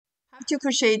to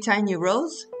crochet tiny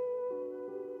rows,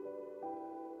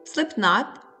 slip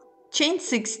knot, chain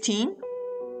 16.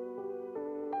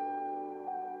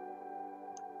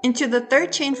 Into the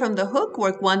third chain from the hook,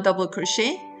 work 1 double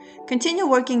crochet. Continue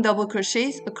working double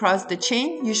crochets across the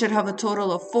chain. You should have a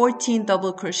total of 14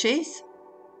 double crochets.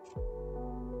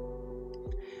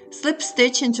 Slip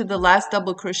stitch into the last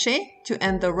double crochet to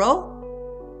end the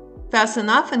row. Fasten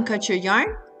off and cut your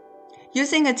yarn.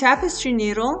 Using a tapestry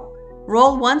needle,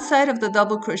 roll one side of the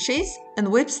double crochets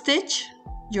and whip stitch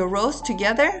your rows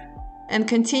together and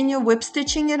continue whip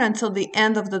stitching it until the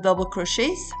end of the double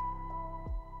crochets.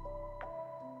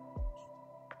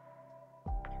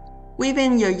 Weave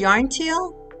in your yarn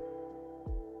tail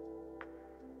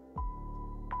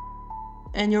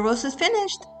and your rose is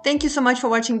finished. Thank you so much for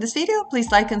watching this video.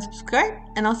 Please like and subscribe,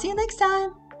 and I'll see you next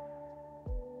time.